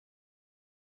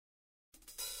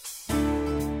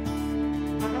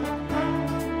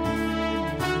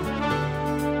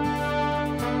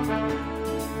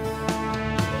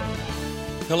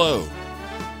Hello.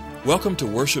 Welcome to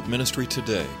Worship Ministry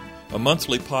Today, a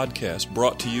monthly podcast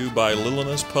brought to you by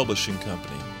Lilinas Publishing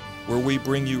Company, where we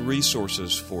bring you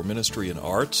resources for ministry in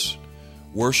arts,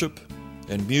 worship,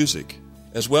 and music,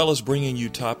 as well as bringing you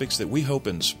topics that we hope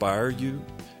inspire you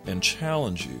and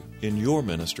challenge you in your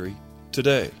ministry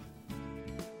today.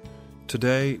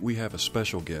 Today, we have a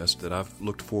special guest that I've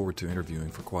looked forward to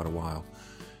interviewing for quite a while.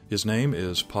 His name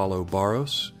is Paulo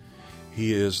Barros.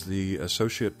 He is the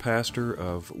Associate Pastor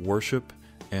of Worship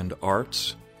and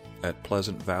Arts at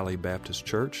Pleasant Valley Baptist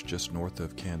Church, just north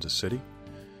of Kansas City.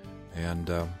 And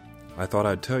I thought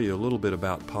I'd tell you a little bit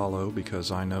about Paulo because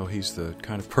I know he's the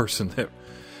kind of person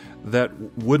that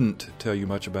wouldn't tell you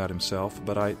much about himself,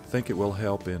 but I think it will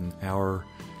help in our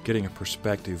getting a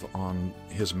perspective on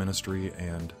his ministry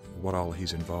and what all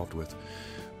he's involved with.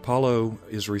 Paulo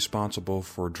is responsible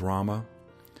for drama,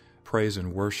 praise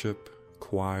and worship,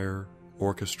 choir,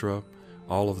 orchestra,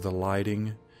 all of the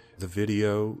lighting, the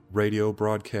video, radio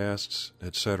broadcasts,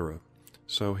 etc.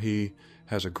 So he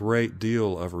has a great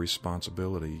deal of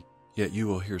responsibility, yet you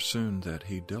will hear soon that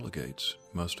he delegates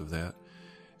most of that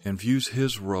and views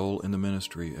his role in the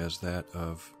ministry as that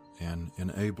of an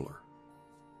enabler.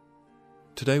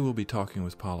 Today we'll be talking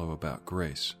with Paulo about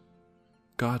grace,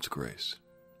 God's grace,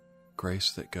 grace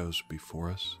that goes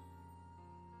before us,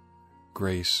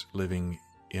 grace living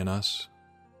in us,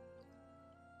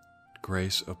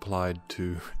 grace applied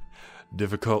to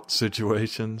difficult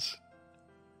situations,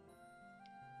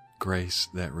 grace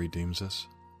that redeems us.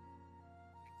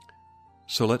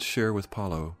 So let's share with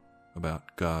Paulo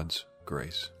about God's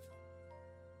grace.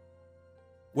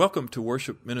 Welcome to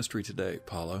Worship Ministry Today,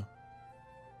 Paulo.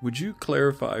 Would you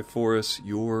clarify for us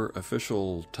your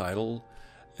official title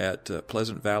at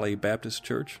Pleasant Valley Baptist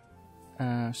Church?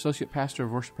 Associate Pastor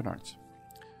of Worship and Arts.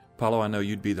 Paulo, I know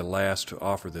you'd be the last to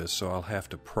offer this, so I'll have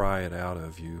to pry it out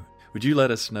of you. Would you let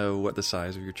us know what the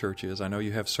size of your church is? I know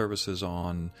you have services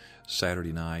on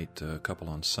Saturday night, a couple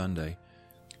on Sunday.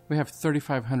 We have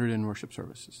 3,500 in worship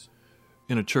services.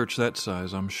 In a church that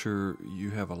size, I'm sure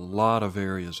you have a lot of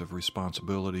areas of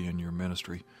responsibility in your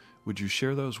ministry. Would you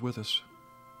share those with us?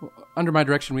 Well, under my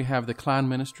direction, we have the clown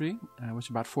ministry, which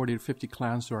is about 40 to 50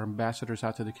 clowns who are ambassadors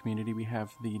out to the community. We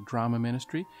have the drama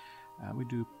ministry. We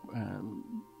do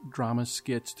drama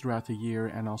skits throughout the year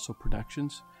and also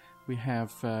productions. We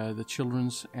have the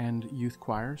children's and youth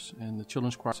choirs, and the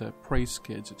children's choir is Praise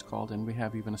Kids, it's called, and we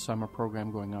have even a summer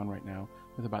program going on right now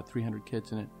with about 300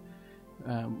 kids in it.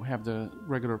 We have the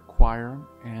regular choir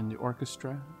and the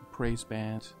orchestra, praise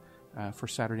band for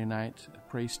Saturday night,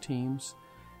 praise teams.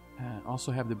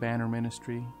 Also have the banner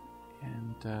ministry,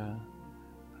 and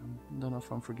I don't know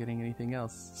if I'm forgetting anything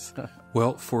else.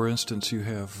 Well, for instance, you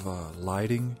have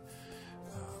lighting,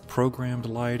 programmed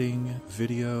lighting,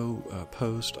 video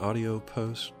post, audio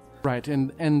post. Right,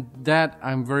 and that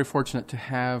I'm very fortunate to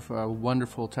have a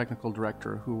wonderful technical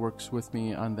director who works with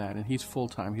me on that, and he's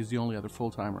full-time. He's the only other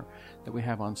full-timer that we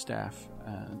have on staff,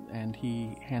 and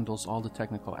he handles all the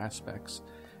technical aspects,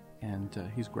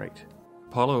 and he's great.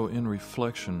 Paulo, in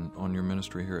reflection on your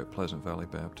ministry here at Pleasant Valley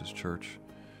Baptist Church,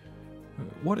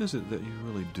 what is it that you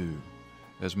really do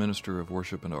as minister of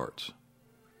worship and arts?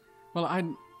 Well,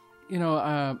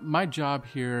 my job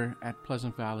here at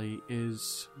Pleasant Valley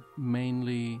is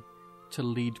mainly to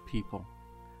lead people.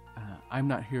 I'm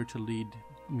not here to lead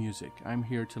music. I'm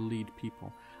here to lead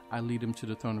people. I lead them to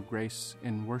the throne of grace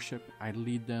in worship. I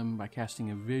lead them by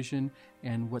casting a vision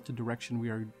and what the direction we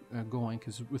are going,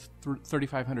 because with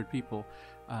 3,500 people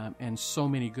and so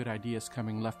many good ideas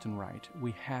coming left and right,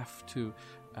 we have to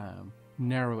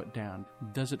narrow it down.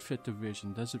 Does it fit the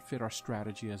vision? Does it fit our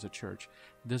strategy as a church?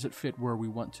 Does it fit where we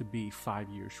want to be 5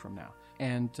 years from now?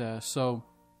 And so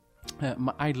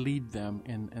I lead them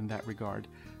in that regard,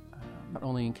 not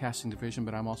only in casting the vision,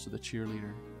 but I'm also the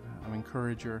cheerleader. I'm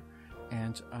encourager,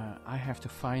 and I have to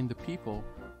find the people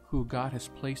who God has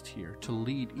placed here to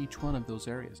lead each one of those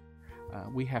areas.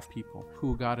 We have people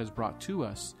who God has brought to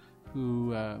us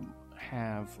who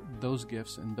have those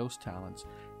gifts and those talents,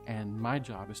 and my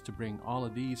job is to bring all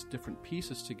of these different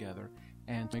pieces together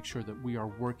and make sure that we are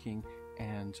working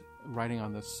and riding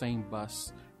on the same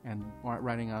bus and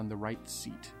riding on the right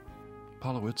seat.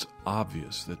 Paulo, it's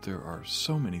obvious that there are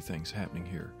so many things happening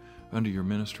here under your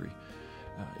ministry.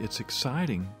 It's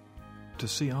exciting to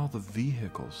see all the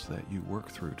vehicles that you work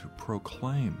through to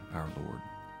proclaim our Lord.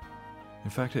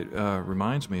 In fact, it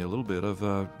reminds me a little bit of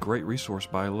a great resource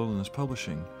by Lilinas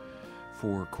Publishing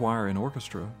for choir and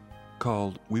orchestra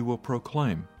called We Will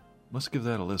Proclaim. Let's give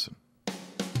that a listen.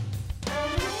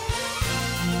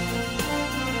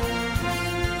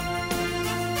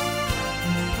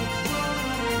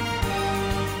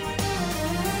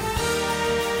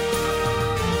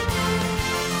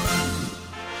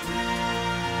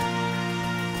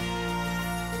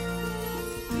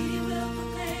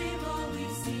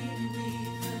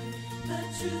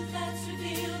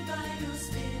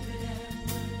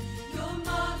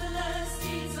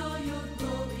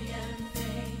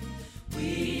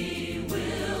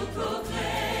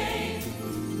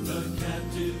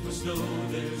 must know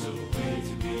there's a way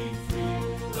to be free.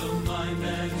 The mind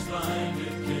that is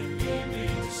blinded can be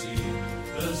made to see.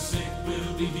 The sick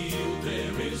will be healed,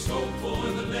 there is hope for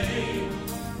the lame.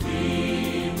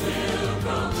 We will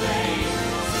proclaim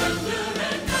splendor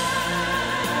and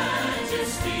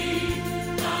majesty,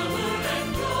 power and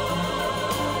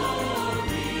glory.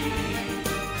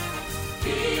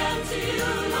 Be unto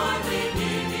you, Lord, we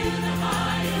give you the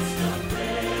highest of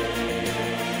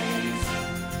praise.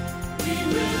 We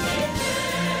will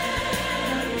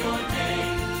declare your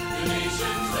name, the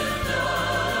nations will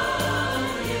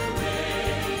know you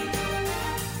reign.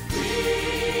 We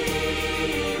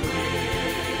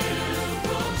will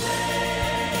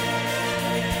proclaim.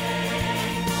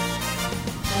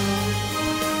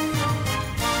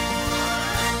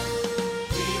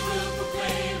 We will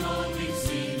proclaim all we've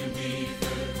seen and we've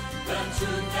heard, the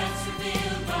truth that's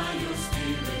revealed by your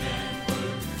Spirit and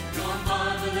word. Your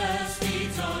marvelous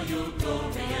deeds, all your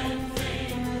glory and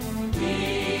fame. We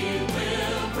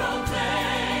will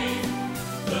proclaim.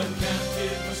 The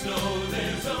captive must know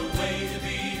there's a way to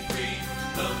be free.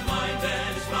 The mind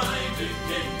that is blinded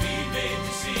can be made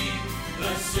to see.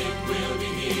 The sick will be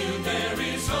healed, there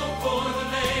is hope for the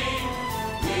lame.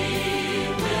 We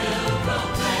will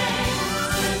proclaim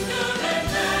splendor and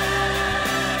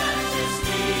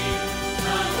majesty,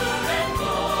 power and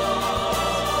glory.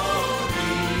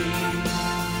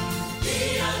 Be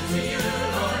unto you,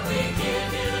 Lord, we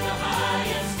give you the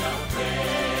highest of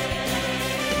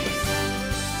praise.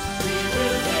 We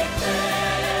will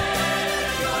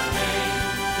declare your name,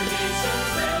 the nations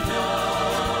will know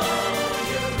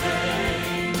you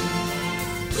reign.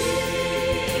 We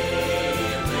will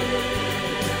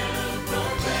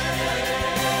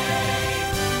proclaim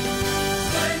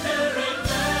splendor and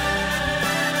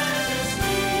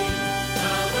majesty,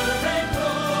 power and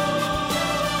glory.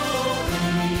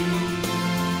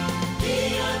 Be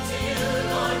unto you,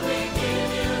 Lord, we give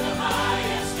you the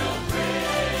highest of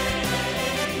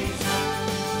praise.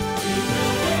 We will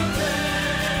declare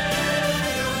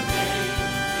your name,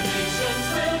 the nations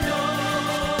will know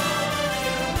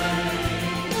you reign. We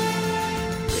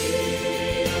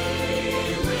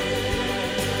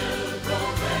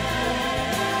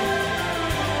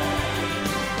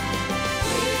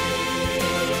will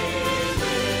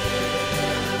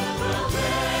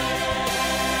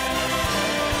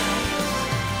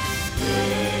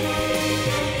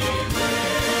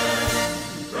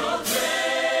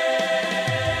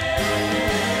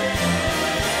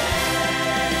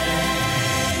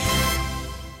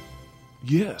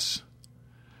Yes,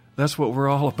 that's what we're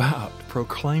all about,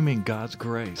 proclaiming God's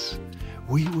grace.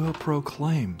 We will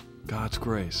proclaim God's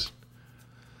grace.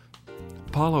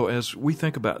 Paulo, as we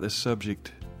think about this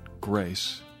subject,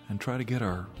 grace, and try to get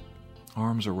our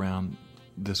arms around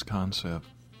this concept,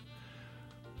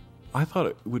 I thought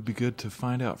it would be good to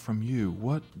find out from you,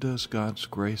 what does God's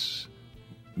grace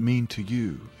mean to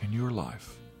you in your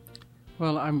life?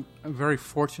 Well, I'm very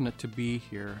fortunate to be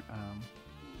here.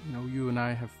 You and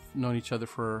I have known each other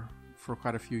for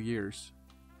quite a few years,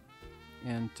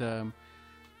 and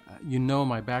you know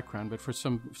my background. But for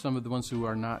some of the ones who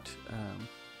are not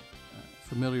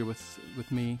familiar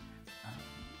with me,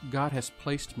 God has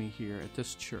placed me here at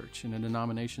this church in a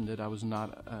denomination that I was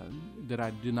not, that I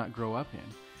did not grow up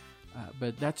in.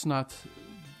 But that's not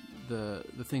the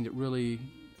thing that really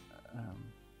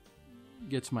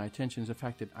gets my attention. Is the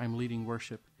fact that I'm leading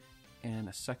worship in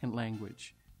a second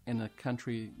language in a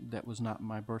country that was not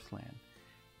my birthland.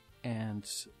 And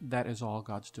that is all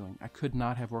God's doing. I could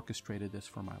not have orchestrated this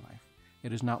for my life.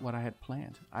 It is not what I had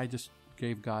planned. I just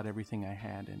gave God everything I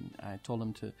had, and I told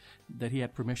him that he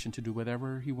had permission to do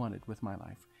whatever he wanted with my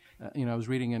life. I was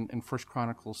reading in 1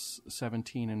 Chronicles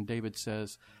 17, and David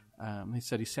says, he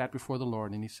said he sat before the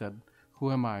Lord, and he said, "Who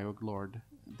am I, O Lord,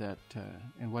 that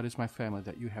and what is my family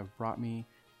that you have brought me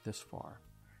this far?"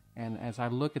 And as I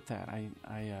look at that,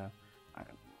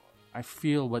 I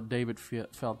feel what David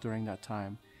felt during that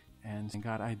time, and saying,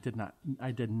 God, I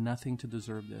did nothing to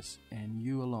deserve this, and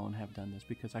you alone have done this,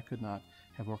 because I could not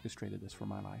have orchestrated this for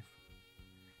my life.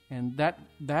 And that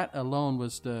alone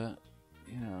was the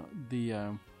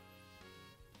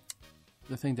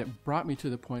thing that brought me to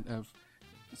the point of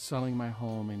selling my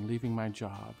home and leaving my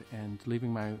job and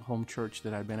leaving my home church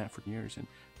that I'd been at for years and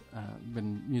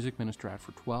been music minister at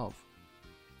for 12.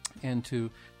 And to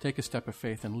take a step of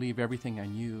faith and leave everything I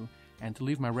knew, and to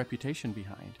leave my reputation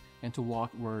behind, and to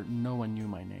walk where no one knew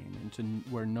my name, and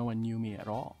where no one knew me at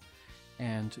all,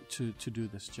 and to do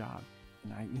this job.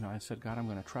 And I said, God, I'm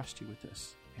going to trust you with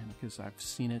this, and because I've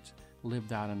seen it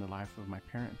lived out in the life of my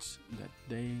parents, that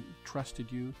they trusted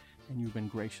you, and you've been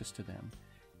gracious to them,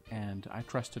 and I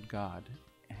trusted God,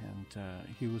 and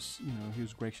he was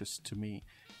gracious to me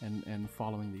and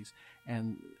following these.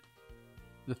 And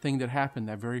the thing that happened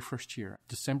that very first year,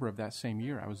 December of that same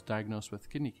year, I was diagnosed with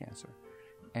kidney cancer,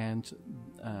 and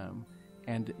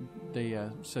they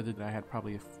said that I had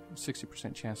probably a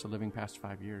 60% chance of living past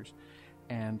 5 years,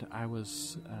 and I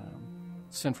was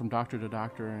sent from doctor to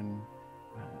doctor and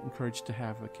encouraged to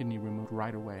have a kidney removed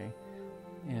right away.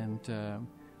 And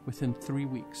within 3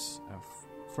 weeks of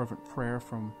fervent prayer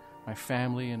from my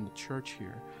family and the church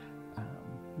here,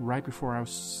 right before I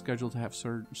was scheduled to have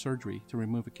surgery to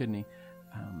remove a kidney,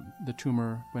 the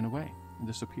tumor went away and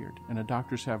disappeared. And the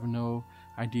doctors have no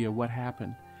idea what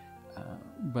happened.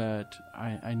 But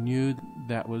I knew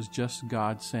that was just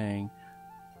God saying,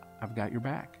 I've got your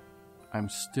back. I'm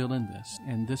still in this.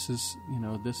 And this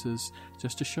is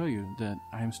just to show you that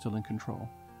I'm still in control.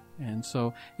 And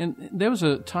so, and there was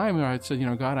a time where I said,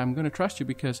 God, I'm going to trust you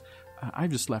because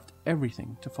I've just left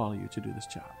everything to follow you to do this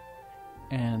job.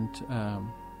 And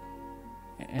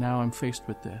now I'm faced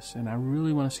with this, and I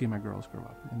really want to see my girls grow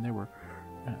up. And they were,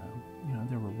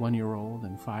 they were 1 year old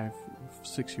and 5,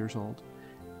 6 years old.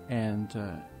 And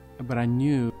but I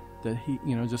knew that he,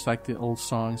 just like the old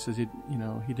song says, he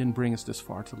didn't bring us this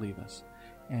far to leave us.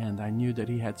 And I knew that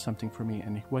he had something for me,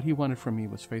 and what he wanted from me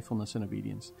was faithfulness and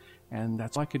obedience, and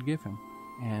that's all I could give him.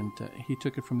 And he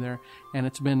took it from there. And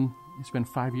it's been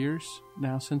 5 years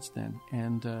now since then,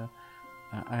 and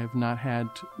I have not had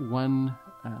one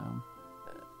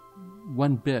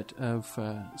bit of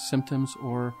symptoms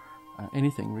or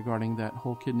anything regarding that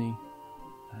whole kidney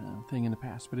thing in the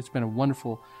past. But it's been a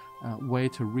wonderful way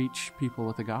to reach people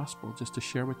with the gospel, just to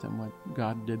share with them what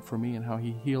God did for me and how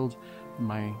he healed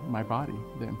my body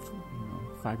then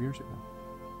 5 years ago.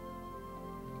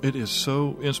 It is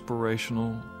so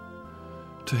inspirational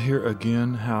to hear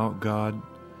again how God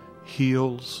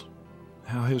heals,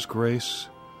 how his grace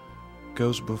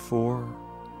goes before.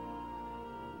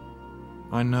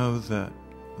 I know that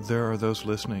there are those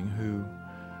listening who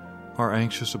are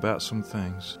anxious about some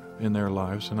things in their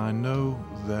lives, and I know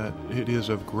that it is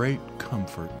of great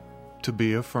comfort to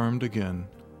be affirmed again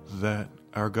that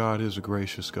our God is a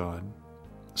gracious God.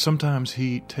 Sometimes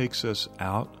he takes us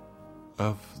out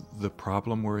of the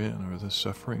problem we're in or the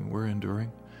suffering we're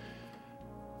enduring.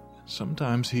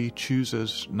 Sometimes he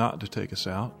chooses not to take us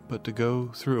out, but to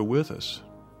go through it with us.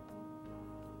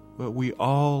 But we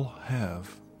all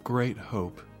have great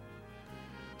hope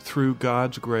through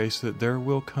God's grace that there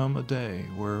will come a day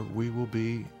where we will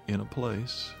be in a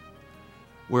place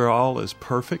where all is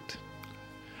perfect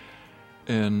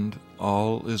and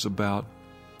all is about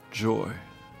joy,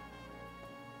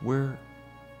 where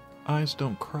eyes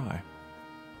don't cry.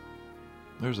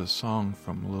 There's a song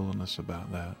from Lillinus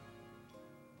about that.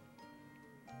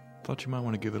 Thought you might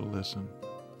want to give it a listen.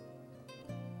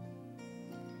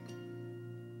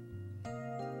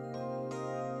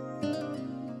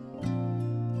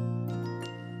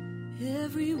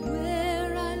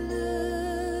 Everywhere I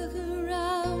look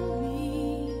around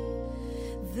me,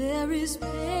 there is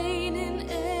pain in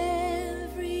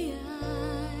every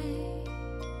eye.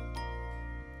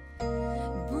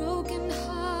 Broken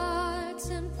hearts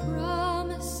and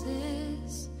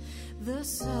promises, the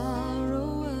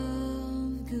sorrow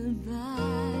of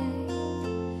goodbye.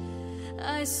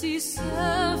 I see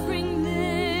suffering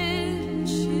little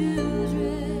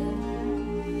children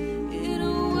in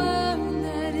a world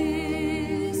that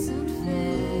isn't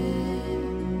fair,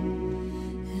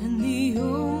 and the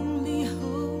only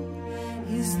hope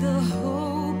is the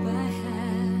hope I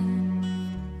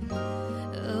have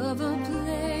of a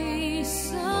place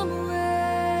somewhere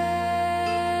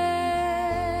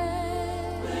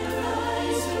where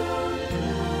eyes don't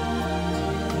cry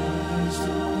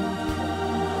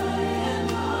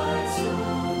and hearts don't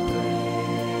break.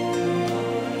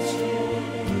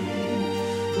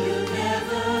 We'll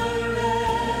never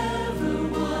ever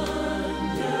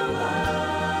wonder why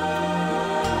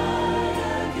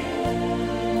again.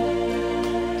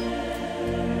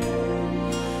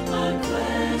 Our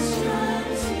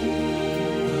questions he'll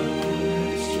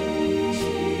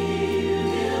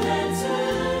answer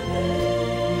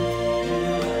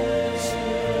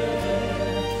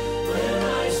where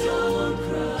eyes don't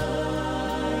cry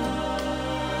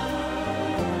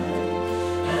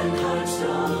and hearts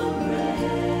don't break.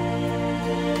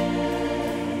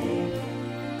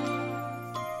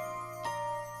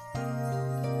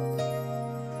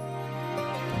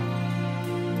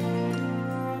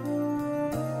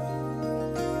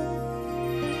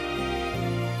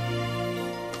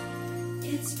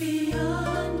 It's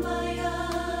beyond my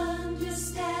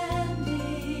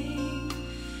understanding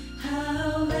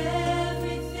how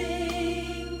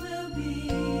everything will be.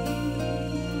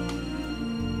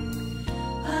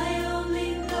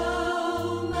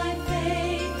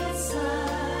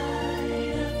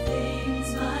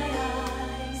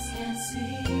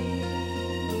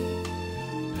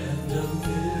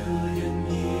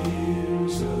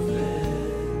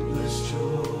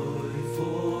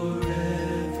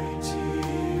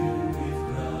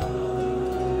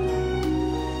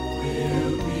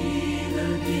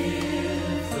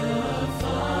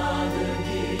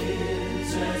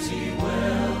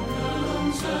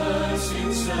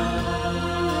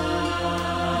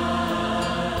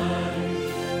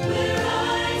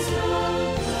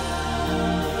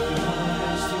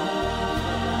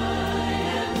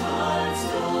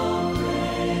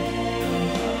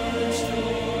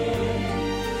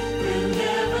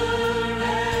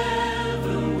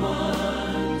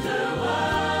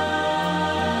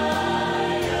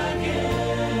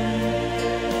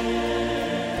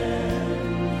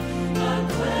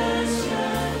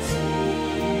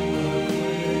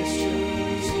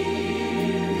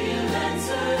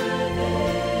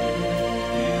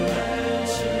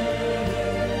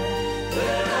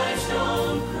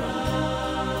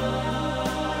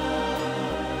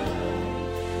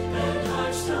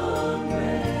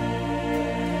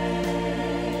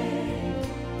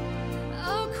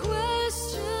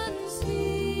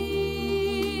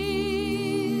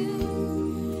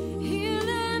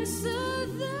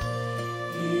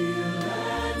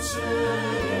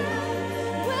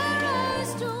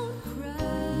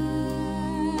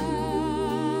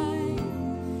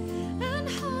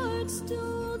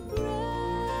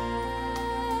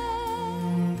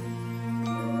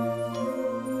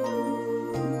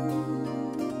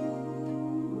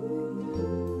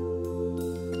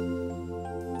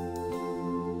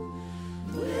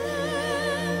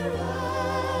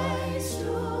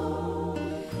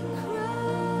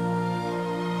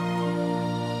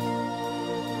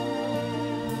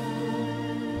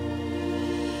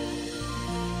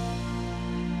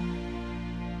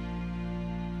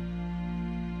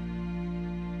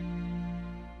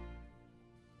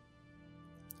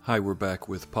 Hi, we're back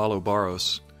with Paulo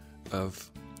Barros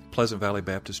of Pleasant Valley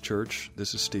Baptist Church.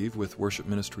 This is Steve with Worship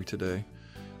Ministry Today.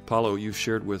 Paulo, you've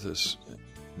shared with us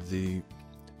the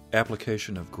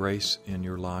application of grace in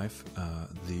your life,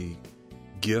 the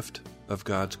gift of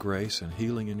God's grace and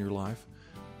healing in your life.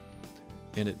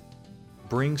 And it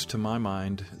brings to my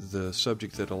mind the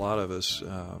subject that a lot of us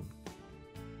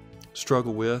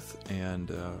struggle with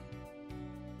and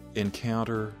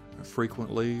encounter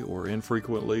frequently or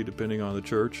infrequently, depending on the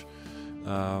church,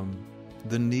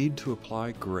 the need to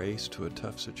apply grace to a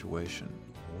tough situation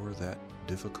or that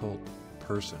difficult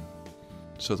person.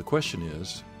 So the question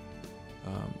is,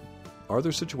 are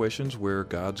there situations where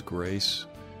God's grace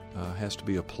has to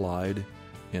be applied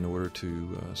in order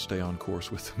to stay on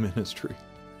course with the ministry?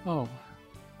 Oh,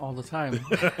 all the time.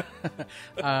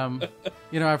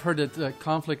 I've heard that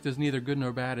conflict is neither good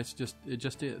nor bad. It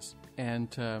just is.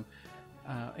 And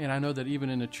I know that even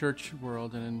in the church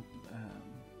world and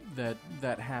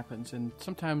that happens. And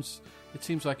sometimes it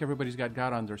seems like everybody's got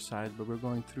God on their side, but we're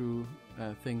going through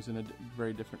things in a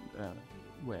very different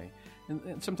way.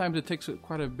 And sometimes it takes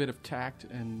quite a bit of tact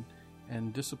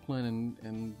and discipline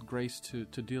and grace to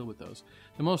deal with those.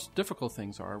 The most difficult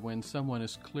things are when someone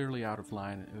is clearly out of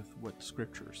line with what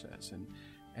Scripture says.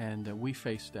 And we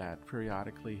face that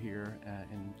periodically here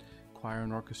in choir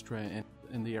and orchestra and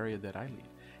in the area that I lead.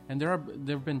 And there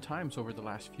have been times over the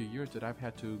last few years that I've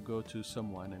had to go to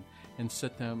someone and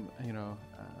sit them,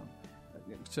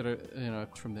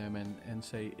 from them and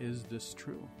say, is this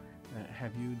true?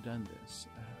 Have you done this?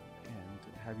 And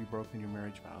have you broken your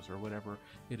marriage vows or whatever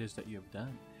it is that you have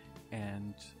done?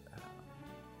 And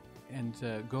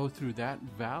go through that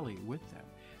valley with them.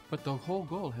 But the whole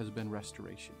goal has been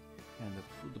restoration. And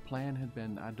the plan had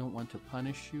been, I don't want to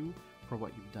punish you for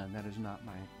what you've done. That is not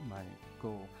my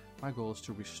goal. My goal is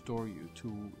to restore you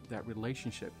to that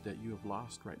relationship that you have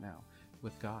lost right now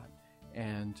with God.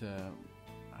 And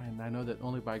I know that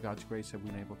only by God's grace have we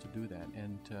been able to do that.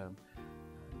 And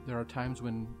there are times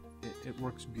when it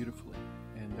works beautifully.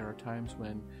 And there are times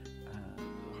when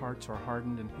hearts are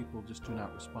hardened and people just do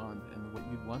not respond in what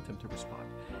you'd want them to respond.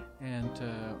 And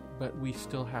but we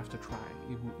still have to try.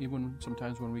 Even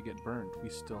sometimes when we get burned, we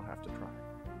still have to try.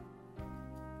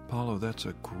 Paulo, that's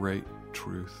a great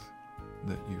truth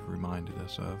that you've reminded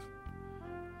us of.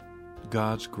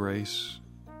 God's grace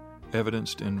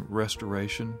evidenced in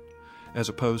restoration as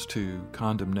opposed to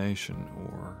condemnation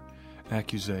or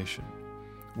accusation,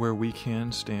 where we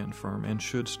can stand firm and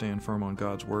should stand firm on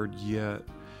God's word, yet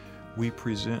we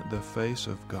present the face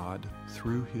of God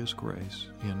through His grace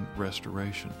in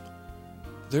restoration.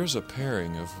 There's a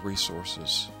pairing of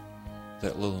resources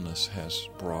that Lilinas has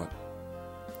brought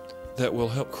that will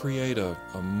help create a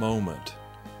moment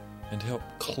and help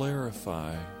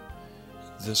clarify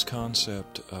this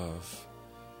concept of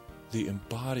the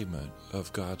embodiment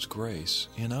of God's grace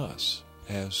in us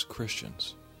as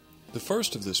Christians. The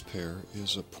first of this pair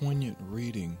is a poignant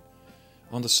reading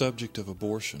on the subject of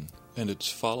abortion, and it's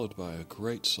followed by a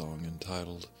great song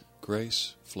entitled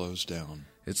Grace Flows Down.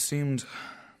 It seemed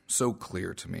so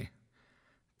clear to me.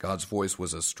 God's voice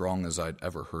was as strong as I'd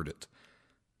ever heard it.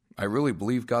 I really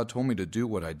believe God told me to do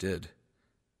what I did.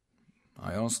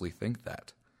 I honestly think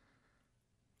that.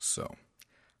 So,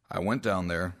 I went down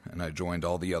there and I joined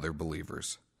all the other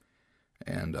believers.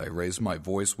 And I raised my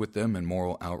voice with them in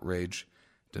moral outrage,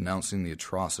 denouncing the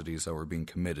atrocities that were being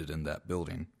committed in that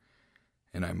building.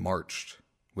 And I marched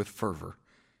with fervor,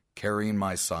 carrying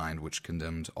my sign which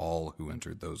condemned all who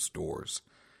entered those doors.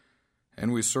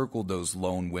 And we circled those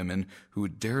lone women who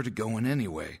would dare to go in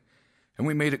anyway. And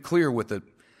we made it clear with a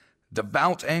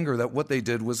devout anger that what they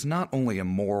did was not only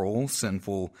immoral,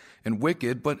 sinful, and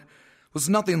wicked, but was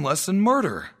nothing less than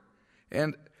murder.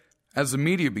 And as the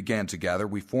media began to gather,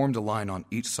 we formed a line on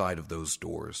each side of those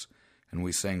doors, and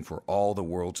we sang for all the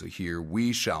world to hear,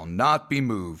 "We shall not be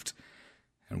moved."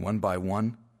 And one by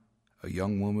one, a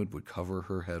young woman would cover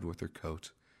her head with her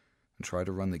coat and try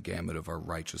to run the gamut of our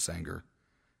righteous anger,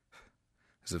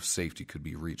 as if safety could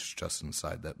be reached just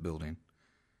inside that building.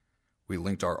 We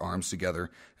linked our arms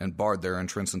together and barred their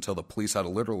entrance until the police had to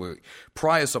literally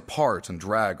pry us apart and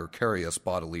drag or carry us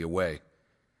bodily away.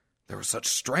 There was such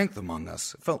strength among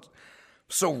us. It felt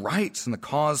so right and the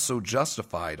cause so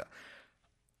justified.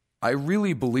 I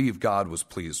really believe God was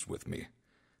pleased with me.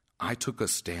 I took a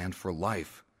stand for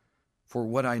life, for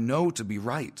what I know to be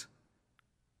right.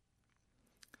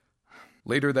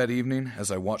 Later that evening, as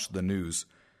I watched the news,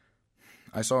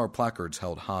 I saw our placards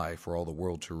held high for all the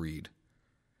world to read.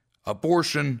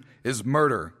 Abortion is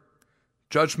murder.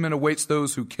 Judgment awaits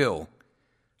those who kill.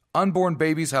 Unborn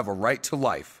babies have a right to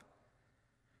life.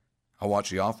 I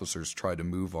watched the officers try to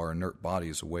move our inert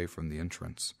bodies away from the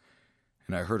entrance,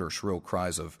 and I heard her shrill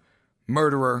cries of,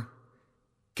 "Murderer!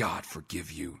 God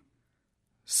forgive you!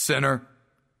 Sinner!"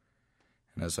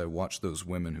 And as I watched those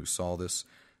women who saw this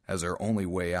as their only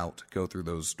way out go through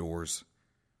those doors,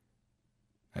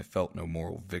 I felt no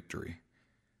moral victory.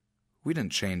 We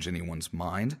didn't change anyone's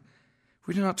mind.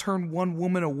 We did not turn one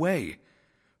woman away.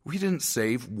 We didn't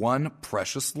save one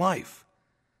precious life.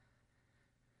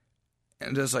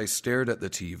 And as I stared at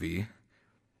the TV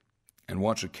and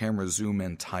watched the camera zoom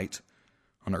in tight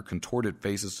on our contorted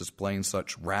faces displaying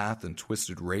such wrath and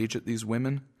twisted rage at these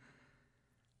women,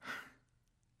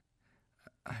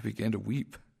 I began to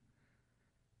weep.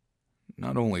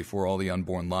 Not only for all the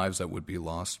unborn lives that would be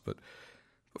lost, but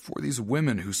for these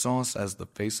women who saw us as the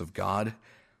face of God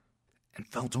and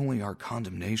felt only our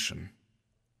condemnation.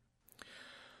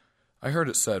 I heard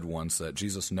it said once that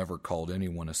Jesus never called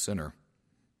anyone a sinner.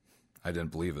 I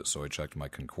didn't believe it, so I checked my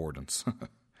concordance.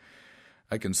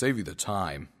 I can save you the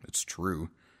time, it's true.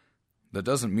 That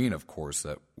doesn't mean, of course,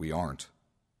 that we aren't.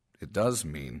 It does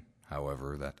mean,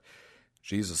 however, that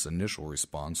Jesus' initial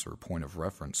response or point of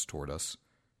reference toward us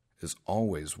is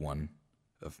always one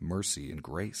of mercy and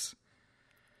grace.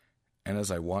 And as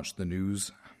I watched the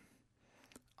news,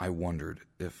 I wondered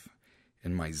if,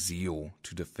 in my zeal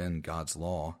to defend God's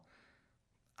law,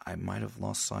 I might have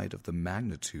lost sight of the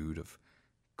magnitude of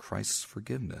Christ's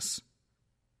forgiveness.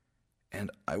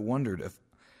 And I wondered if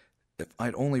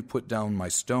I'd only put down my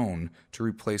stone to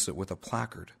replace it with a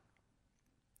placard.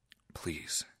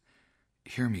 Please,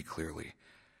 hear me clearly.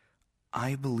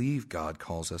 I believe God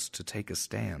calls us to take a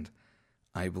stand.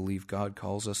 I believe God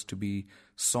calls us to be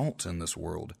salt in this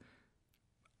world.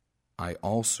 I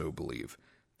also believe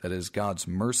that it is God's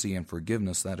mercy and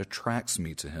forgiveness that attracts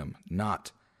me to Him,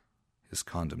 not His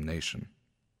condemnation.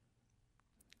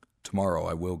 Tomorrow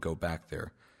I will go back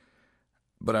there,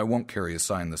 but I won't carry a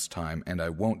sign this time, and I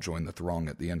won't join the throng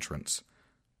at the entrance,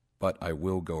 but I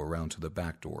will go around to the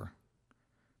back door,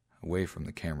 away from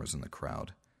the cameras and the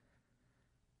crowd.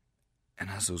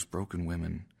 And as those broken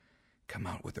women come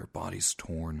out with their bodies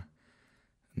torn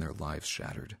and their lives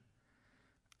shattered,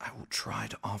 I will try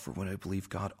to offer what I believe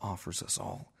God offers us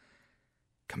all: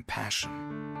 compassion,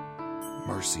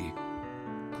 mercy,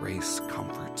 grace,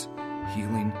 comfort,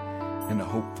 healing, and a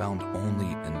hope found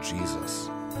only in Jesus.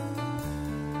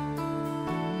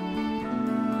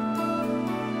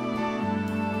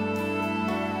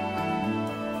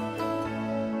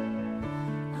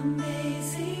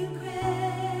 Amazing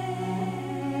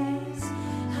grace,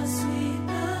 how sweet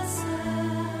the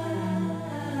sound.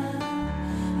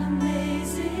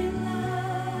 Amazing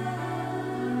love,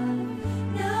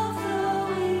 now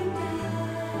flowing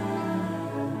down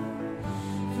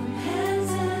from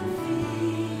hands and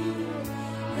feet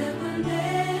that were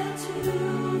nailed to the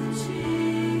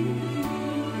tree.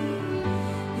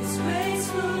 His grace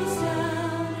flows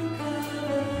down and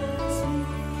covers me.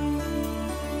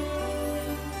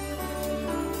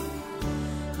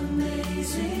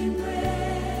 Amazing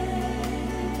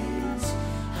grace,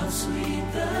 how sweet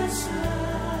the sound.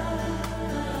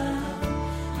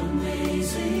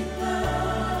 Amazing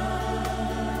love,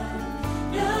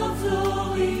 now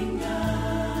flowing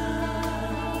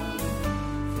down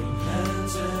From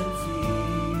hands and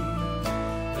feet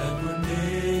that were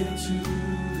nailed to the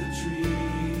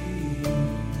tree,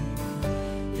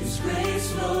 His grace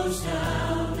flows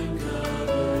down and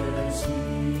covers me,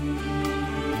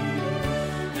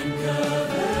 and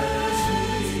covers me,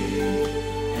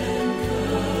 and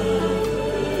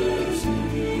covers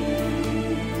me,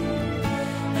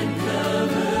 and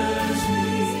covers me,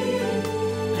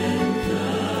 and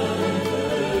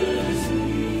covers me,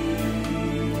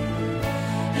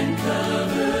 and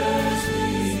covers me,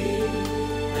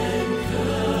 and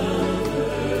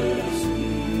covers me,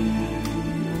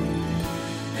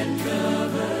 and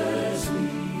covers me.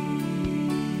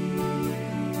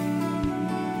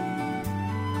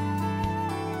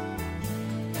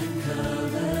 And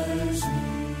covers me.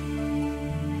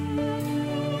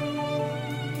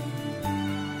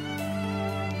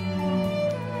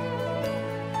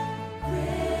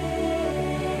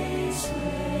 Grace,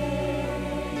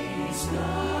 grace,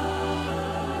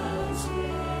 God's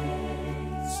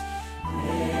grace,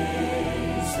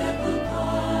 grace that will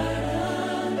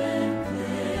pardon and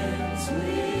cleanse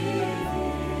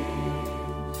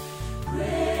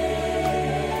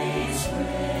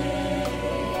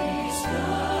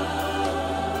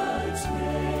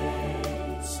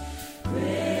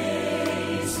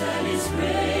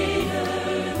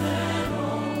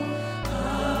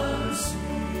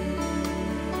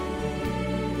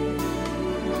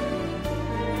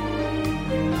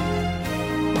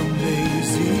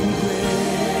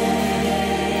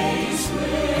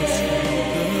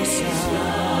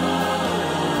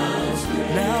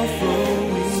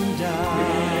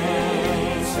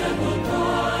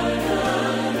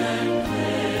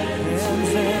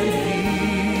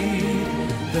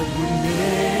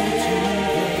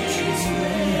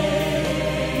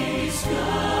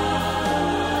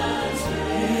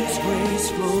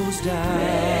grace flows down.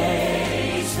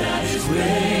 Grace that is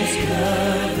grace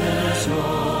covers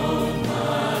all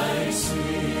my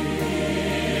sin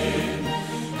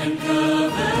and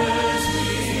covers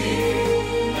me,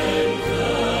 and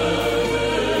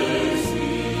covers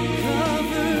me,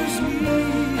 covers me,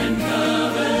 and covers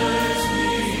me,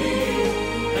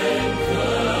 and covers me, and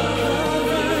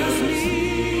covers me,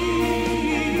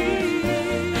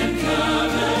 and covers me,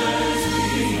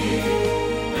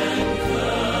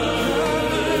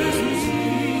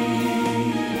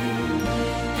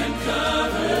 and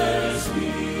covers me,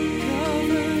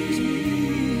 covers me,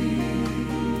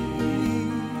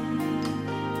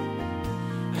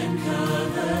 and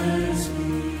covers me,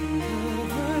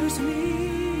 covers me,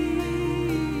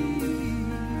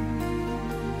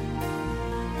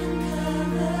 and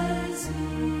covers me.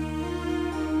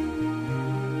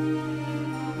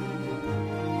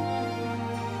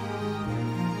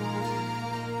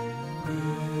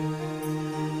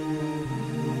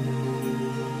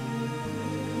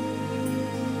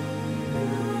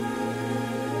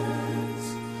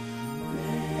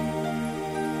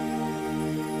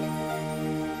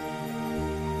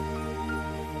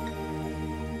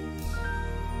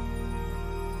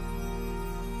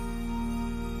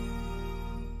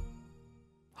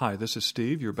 Hi, this is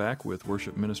Steve. You're back with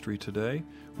Worship Ministry Today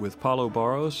with Paulo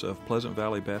Barros of Pleasant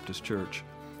Valley Baptist Church.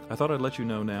 I thought I'd let you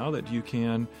know now that you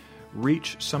can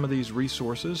reach some of these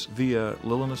resources via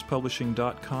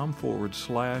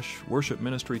lilianuspublishing.com/worship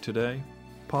ministry today.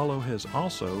 Paulo has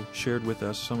also shared with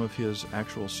us some of his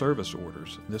actual service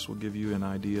orders. This will give you an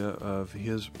idea of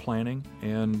his planning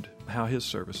and how his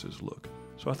services look.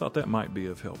 So I thought that might be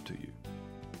of help to you.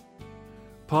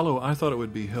 Paulo, I thought it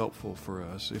would be helpful for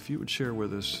us if you would share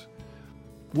with us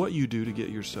what you do to get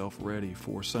yourself ready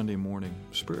for Sunday morning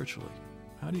spiritually.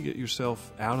 How do you get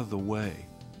yourself out of the way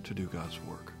to do God's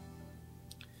work?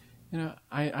 You know,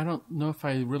 I don't know if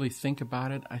I really think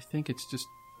about it. I think it's just,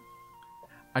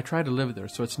 I try to live there,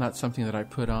 so it's not something that I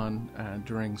put on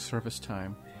during service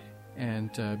time. And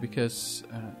because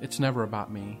it's never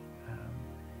about me.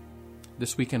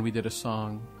 This weekend we did a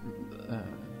song,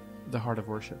 The Heart of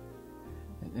Worship.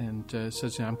 And it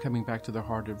says, I'm coming back to the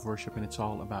heart of worship, and it's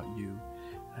all about you.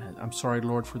 And I'm sorry,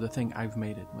 Lord, for the thing I've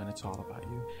made it when it's all about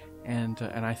you. And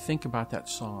I think about that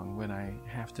song when I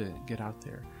have to get out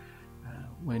there.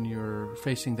 When you're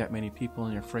facing that many people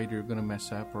and you're afraid you're going to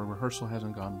mess up, or rehearsal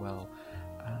hasn't gone well,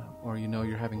 or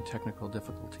you're having technical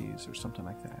difficulties or something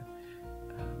like that.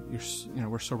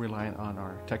 We're so reliant on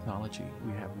our technology.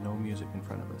 We have no music in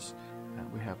front of us.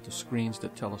 We have the screens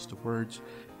that tell us the words,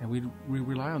 and we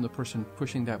rely on the person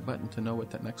pushing that button to know what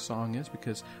that next song is,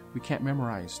 because we can't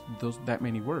memorize that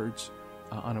many words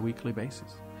on a weekly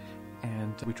basis.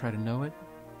 And we try to know it,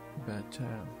 but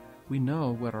we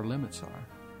know what our limits are,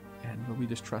 and we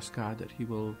just trust God that He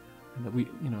will,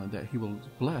 that He will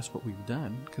bless what we've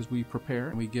done, because we prepare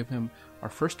and we give Him our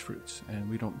first fruits, and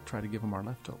we don't try to give Him our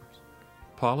leftovers.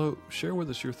 Paulo, share with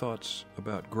us your thoughts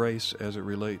about grace as it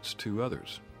relates to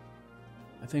others.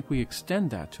 I think we extend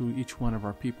that to each one of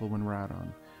our people when we're out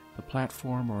on the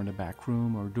platform or in the back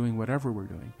room or doing whatever we're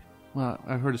doing. Well,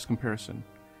 I heard this comparison.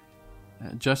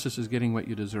 Justice is getting what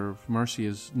you deserve. Mercy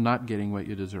is not getting what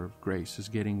you deserve. Grace is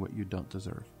getting what you don't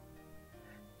deserve.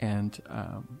 And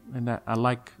that I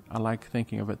like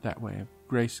thinking of it that way.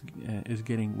 Grace is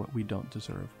getting what we don't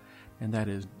deserve, and that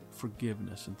is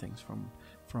forgiveness and things from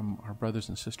our brothers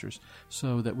and sisters,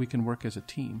 so that we can work as a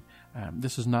team.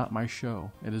 This is not my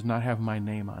show. It does not have my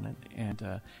name on it, and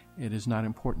it is not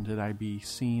important that I be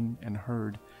seen and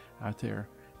heard out there.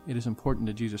 It is important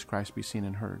that Jesus Christ be seen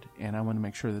and heard, and I want to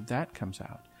make sure that that comes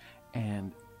out.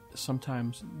 And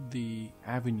sometimes the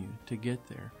avenue to get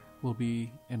there will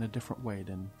be in a different way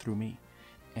than through me.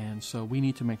 And so we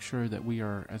need to make sure that we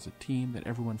are, as a team, that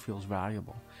everyone feels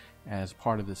valuable as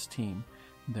part of this team,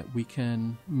 that we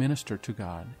can minister to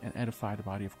God and edify the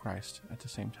body of Christ at the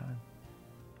same time.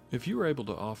 If you were able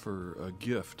to offer a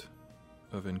gift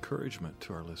of encouragement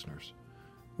to our listeners,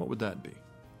 what would that be?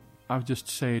 I would just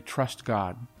say trust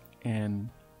God in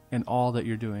all that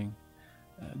you're doing.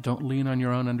 Don't lean on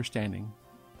your own understanding,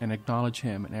 and acknowledge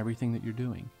Him in everything that you're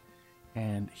doing,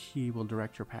 and He will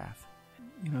direct your path.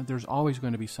 There's always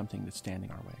going to be something that's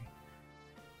standing our way.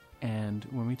 And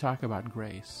when we talk about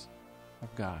grace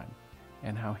of God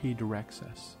and how He directs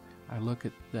us, I look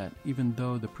at that even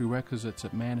though the prerequisites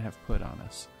that man have put on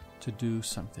us to do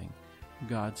something,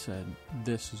 God said,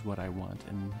 this is what I want,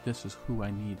 and this is who I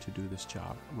need to do this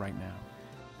job right now.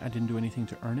 I didn't do anything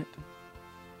to earn it,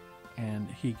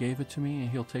 and He gave it to me, and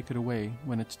He'll take it away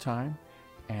when it's time,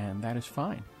 and that is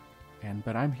fine.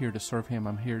 But I'm here to serve Him.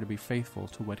 I'm here to be faithful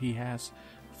to what He has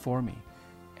for me,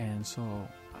 And so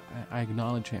I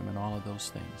acknowledge him in all of those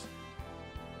things.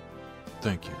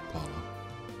 Thank you, Paulo.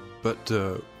 But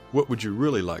what would you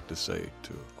really like to say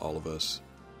to all of us,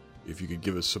 if you could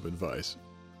give us some advice?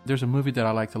 There's a movie that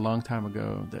I liked a long time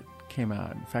ago that came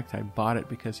out. In fact, I bought it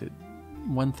because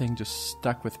one thing just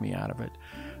stuck with me out of it.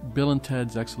 Bill and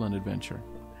Ted's Excellent Adventure.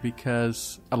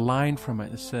 Because a line from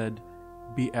it said,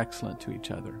 "Be excellent to each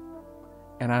other."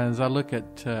 And as I look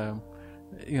at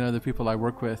the people I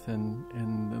work with and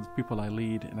the people I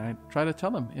lead, and I try to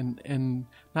tell them in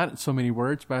not so many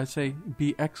words, but I say,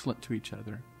 be excellent to each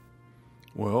other.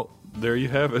 Well, there you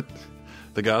have it.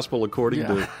 The gospel according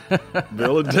to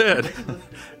Bill and Ted.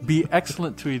 Be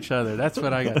excellent to each other. That's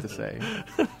what I got to say.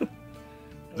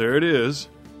 There it is.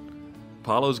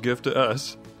 Paulo's gift to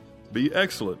us. Be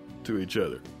excellent to each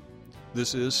other.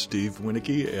 This is Steve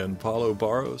Winneke and Paulo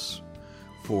Barros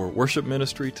for Worship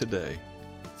Ministry Today.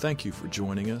 Thank you for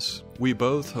joining us. We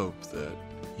both hope that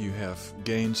you have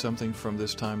gained something from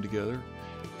this time together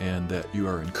and that you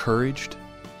are encouraged.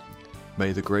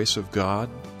 May the grace of God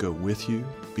go with you,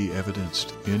 be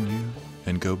evidenced in you,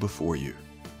 and go before you.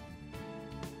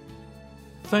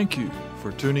 Thank you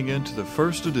for tuning in to the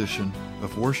first edition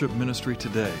of Worship Ministry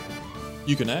Today.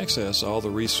 You can access all the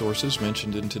resources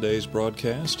mentioned in today's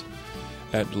broadcast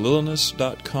at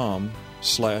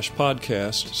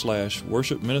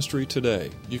lilinas.com/podcast/worship ministry today.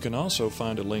 You can also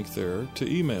find a link there to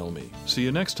email me. See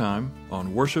you next time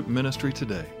on Worship Ministry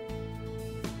Today.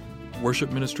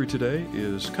 Worship Ministry Today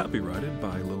is copyrighted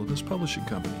by Lilinas Publishing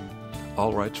Company.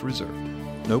 All rights reserved.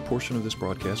 No portion of this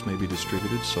broadcast may be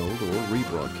distributed, sold, or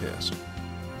rebroadcast.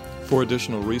 For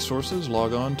additional resources,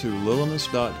 log on to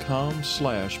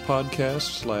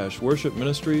lilinas.com/podcast/worship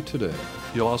ministry today.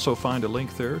 You'll also find a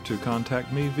link there to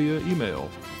contact me via email.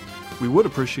 We would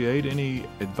appreciate any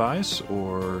advice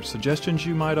or suggestions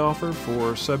you might offer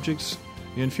for subjects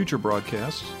in future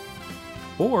broadcasts,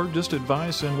 or just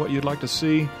advice in what you'd like to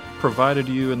see provided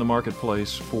to you in the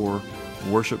marketplace for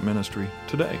worship ministry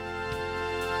today.